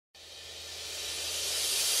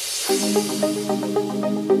What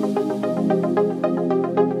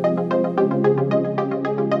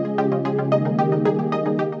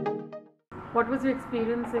was your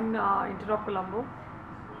experience in Interop Colombo?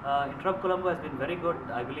 Interop Colombo has been very good.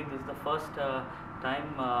 I believe this is the first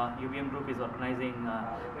time UBM Group is organizing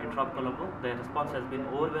Interop Colombo. The response has been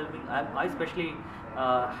overwhelming. I especially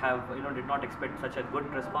did not expect such a good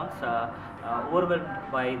response. Overwhelmed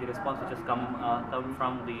by the response which has come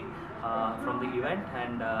from the event,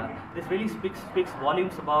 and this really speaks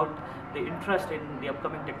volumes about the interest in the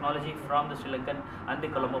upcoming technology from the Sri Lankan and the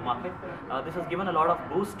Colombo market. This has given a lot of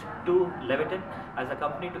boost to Leviton as a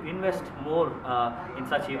company to invest more in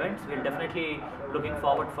such events. We're definitely looking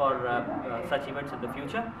forward for such events in the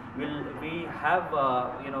future. We have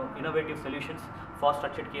innovative solutions for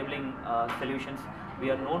structured cabling solutions. We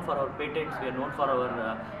are known for our patents, we are known for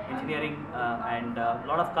our engineering, and a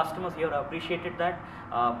lot of customers here appreciated that.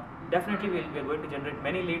 Definitely we are going to generate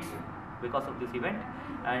many leads because of this event,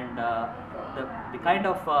 and the kind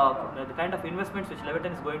of investments which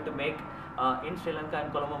Leviton is going to make in Sri Lanka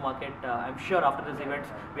and Colombo market, I'm sure after this event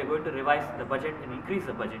we are going to revise the budget and increase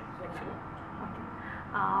the budget actually.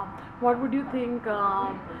 What would you think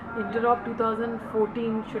Interop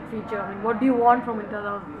 2014 should feature? I mean, what do you want from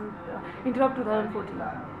Interop 2014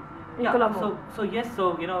 in Colombo? So yes,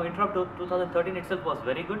 Interop 2013 itself was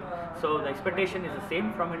very good. So the expectation is the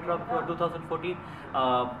same from Interop 2014.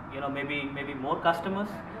 Maybe more customers,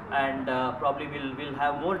 and probably we'll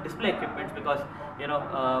have more display equipments, because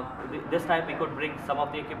this time we could bring some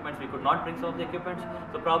of the equipments, we could not bring some of the equipments.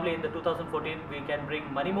 So probably in the 2014 we can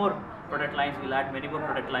bring many more product lines, we'll add many more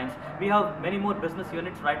product lines. We have many more business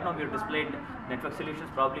units. Right now we have displayed network solutions,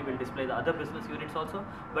 probably we'll display the other business units also.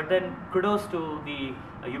 But then kudos to the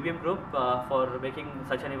UBM Group for making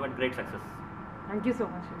such an event great success. Thank you so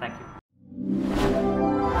much. Thank you.